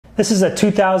This is a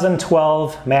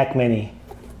 2012 Mac Mini.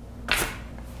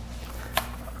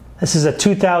 This is a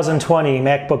 2020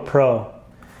 MacBook Pro.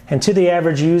 And to the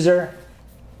average user,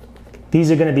 these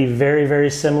are going to be very,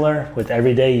 very similar with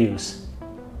everyday use.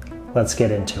 Let's get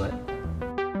into it.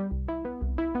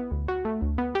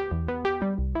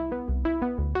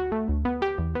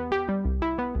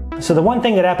 So the one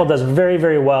thing that Apple does very,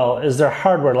 very well is their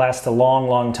hardware lasts a long,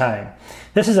 long time.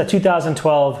 This is a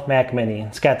 2012 Mac Mini.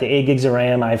 It's got the 8 gigs of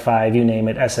RAM, i5, you name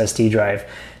it, SSD drive.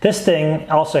 This thing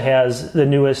also has the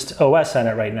newest OS on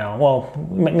it right now. Well,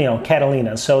 you know,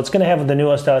 Catalina. So it's going to have the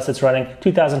newest OS that's running,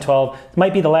 2012. It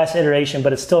might be the last iteration,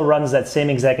 but it still runs that same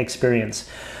exact experience.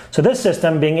 So this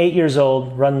system, being 8 years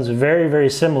old, runs very, very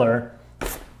similar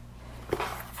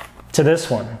to this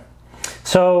one.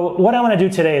 So what I want to do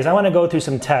today is I want to go through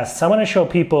some tests. I want to show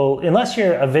people, unless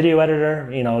you're a video editor,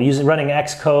 you know, running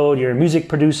Xcode, you're a music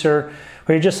producer,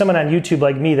 or you're just someone on YouTube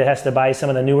like me that has to buy some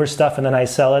of the newer stuff and then I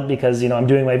sell it because, you know, I'm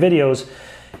doing my videos,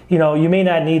 you know, you may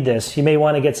not need this. You may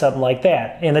want to get something like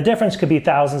that. And the difference could be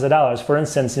thousands of dollars. For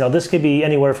instance, you know, this could be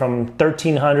anywhere from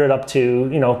 $1,300 up to,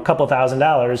 you know, a couple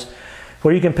 $1,000s,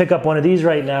 where you can pick up one of these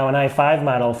right now, an i5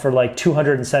 model, for like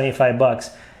 275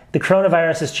 bucks. The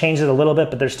coronavirus has changed it a little bit,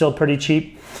 but they're still pretty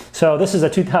cheap. So this is a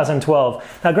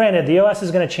 2012. Now granted, the OS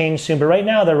is going to change soon, but right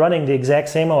now they're running the exact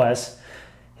same OS.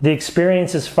 The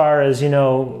experience as far as, you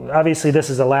know, obviously this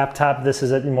is a laptop, this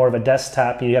is more of a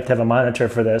desktop, you have to have a monitor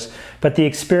for this, but the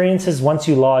experiences once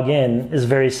you log in is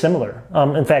very similar.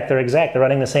 In fact, they're exact, they're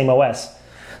running the same OS.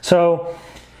 So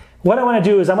what I want to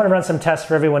do is I'm going to run some tests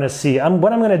for everyone to see.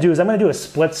 What I'm going to do is I'm going to do a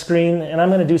split screen, and I'm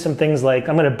going to do some things like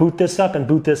I'm going to boot this up and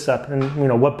boot this up, and you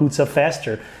know, what boots up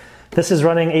faster. This is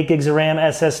running 8 gigs of RAM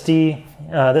SSD.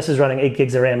 This is running 8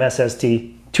 gigs of RAM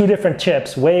SSD. Two different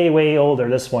chips, way, way older,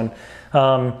 this one.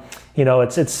 You know,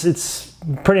 it's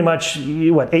pretty much,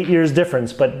 what, 8 years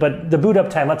difference, but the boot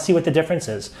up time, let's see what the difference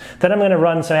is. Then I'm going to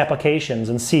run some applications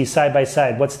and see side by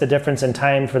side what's the difference in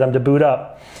time for them to boot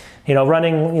up. You know,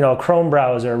 running, you know, a Chrome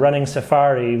browser, running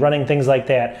Safari, running things like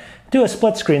that. Do a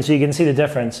split screen so you can see the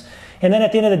difference. And then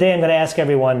at the end of the day, I'm going to ask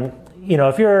everyone, you know,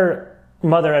 if you're a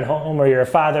mother at home or you're a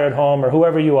father at home or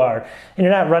whoever you are, and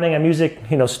you're not running a music,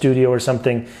 you know, studio or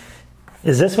something,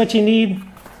 is this what you need?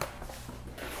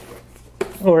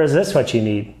 Or is this what you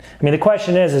need? I mean, the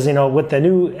question is, you know, with the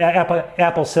new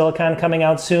Apple Silicon coming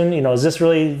out soon, you know, is this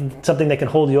really something that can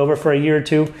hold you over for a year or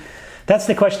two? That's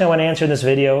the question I want to answer in this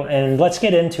video, and let's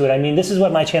get into it. I mean, this is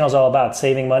what my channel is all about,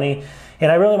 saving money,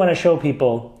 and I really want to show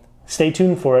people, stay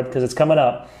tuned for it because it's coming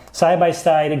up,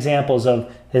 side-by-side examples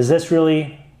of, is this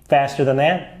really faster than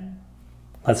that?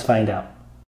 Let's find out.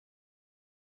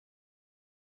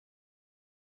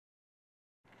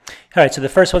 All right, so the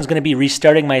first one's going to be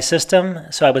restarting my system.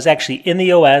 So I was actually in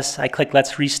the OS. I clicked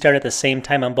Let's Restart at the same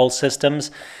time on both systems.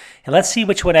 And let's see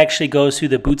which one actually goes through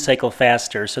the boot cycle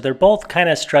faster. So they're both kind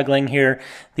of struggling here.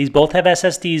 These both have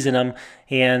SSDs in them.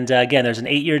 And again, there's an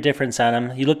 8-year difference on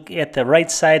them. You look at the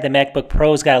right side, the MacBook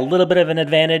Pro's got a little bit of an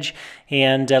advantage.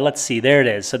 And let's see, there it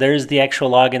is. So there's the actual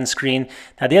login screen.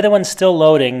 Now the other one's still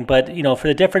loading, but you know, for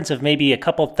the difference of maybe a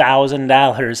couple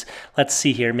 $1,000, let's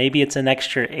see here. Maybe it's an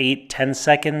extra 8-10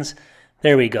 seconds.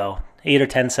 There we go, 8 or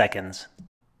 10 seconds.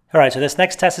 All right, so this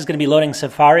next test is going to be loading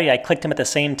Safari. I clicked them at the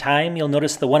same time. You'll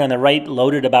notice the one on the right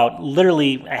loaded about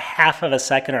literally a half of a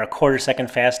second or a quarter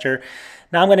second faster.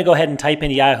 Now I'm going to go ahead and type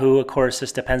in Yahoo. Of course,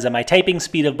 this depends on my typing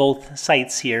speed of both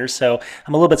sites here, so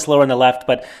I'm a little bit slower on the left,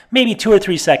 but maybe 2 or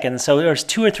 3 seconds. So there's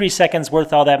 2 or 3 seconds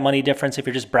worth all that money difference if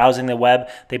you're just browsing the web.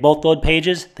 They both load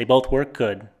pages. They both work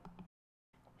good.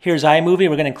 Here's iMovie.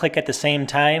 We're going to click at the same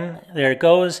time. There it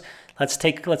goes.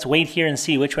 Let's wait here and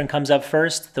see which one comes up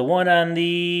first. The one on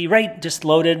the right just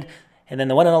loaded, and then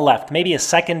the one on the left. Maybe a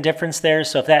second difference there,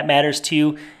 so if that matters to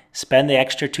you, spend the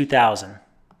extra $2,000.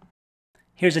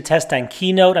 Here's a test on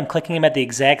Keynote. I'm clicking them at the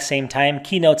exact same time.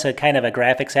 Keynote's a kind of a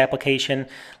graphics application.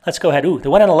 Let's go ahead. Ooh, the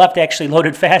one on the left actually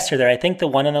loaded faster there. I think the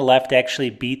one on the left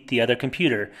actually beat the other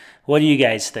computer. What do you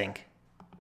guys think?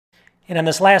 And on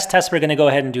this last test, we're going to go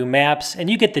ahead and do maps, and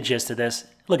you get the gist of this.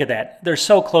 Look at that. They're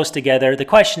so close together. The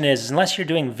question is, unless you're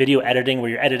doing video editing where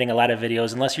you're editing a lot of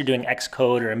videos, unless you're doing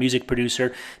Xcode or a music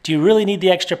producer, do you really need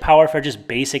the extra power for just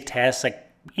basic tasks like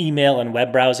email and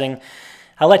web browsing?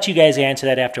 I'll let you guys answer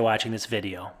that after watching this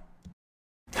video.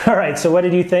 All right, so what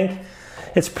did you think?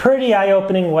 it's pretty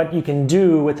eye-opening what you can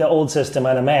do with the old system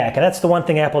on a Mac, and that's the one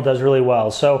thing Apple does really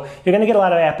well. So you're going to get a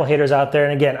lot of Apple haters out there,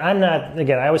 and again,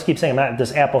 I always keep saying I'm not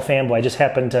this Apple fanboy. I just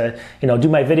happen to, do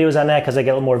my videos on that because I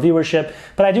get a little more viewership,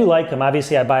 but I do like them.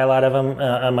 Obviously, I buy a lot of them.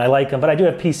 I like them, but I do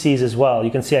have PCs as well.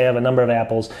 You can see I have a number of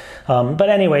Apples. But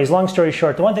anyways, long story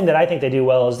short, the one thing that I think they do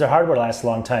well is their hardware lasts a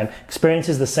long time. Experience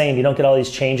is the same. You don't get all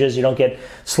these changes. You don't get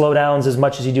slowdowns as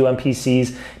much as you do on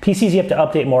PCs. PCs you have to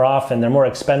update more often. They're more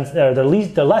expensive.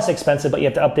 They're less expensive, but you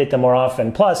have to update them more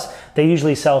often. Plus, they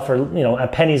usually sell for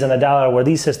pennies on the dollar. Where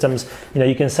these systems,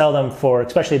 you can sell them for,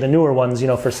 especially the newer ones,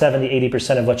 for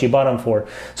 70-80% of what you bought them for.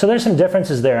 So there's some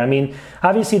differences there. I mean,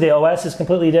 obviously the OS is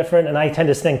completely different, and I tend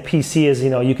to think PC is,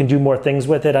 you can do more things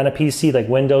with it on a PC like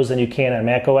Windows than you can on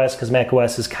Mac OS, because Mac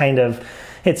OS is kind of,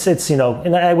 it's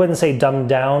and I wouldn't say dumbed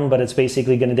down, but it's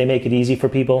basically they make it easy for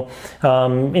people.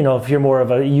 If you're more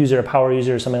of a power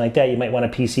user or something like that, you might want a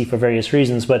PC for various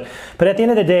reasons. But at the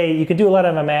end of the day, you can do a lot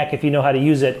on a Mac if you know how to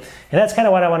use it. And that's kind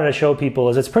of what I wanted to show people,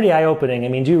 is it's pretty eye-opening. I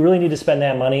mean, do you really need to spend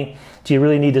that money? Do you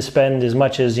really need to spend as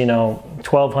much as, $1,200,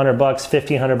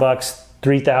 $1,500,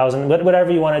 $3,000,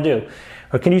 whatever you want to do?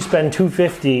 Or can you spend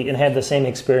 $250 and have the same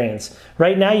experience?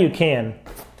 Right now you can.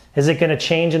 Is it going to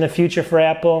change in the future for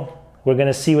Apple? We're going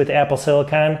to see with Apple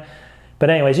Silicon.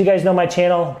 But anyways, you guys know my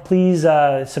channel. Please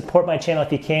support my channel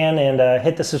if you can, and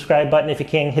hit the subscribe button if you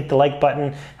can. Hit the like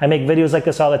button. I make videos like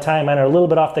this all the time. Mine are a little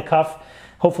bit off the cuff.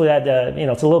 Hopefully that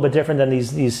it's a little bit different than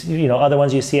these other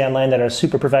ones you see online that are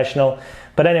super professional.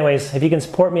 But anyways, if you can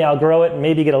support me, I'll grow it and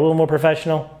maybe get a little more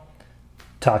professional.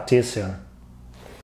 Talk to you soon.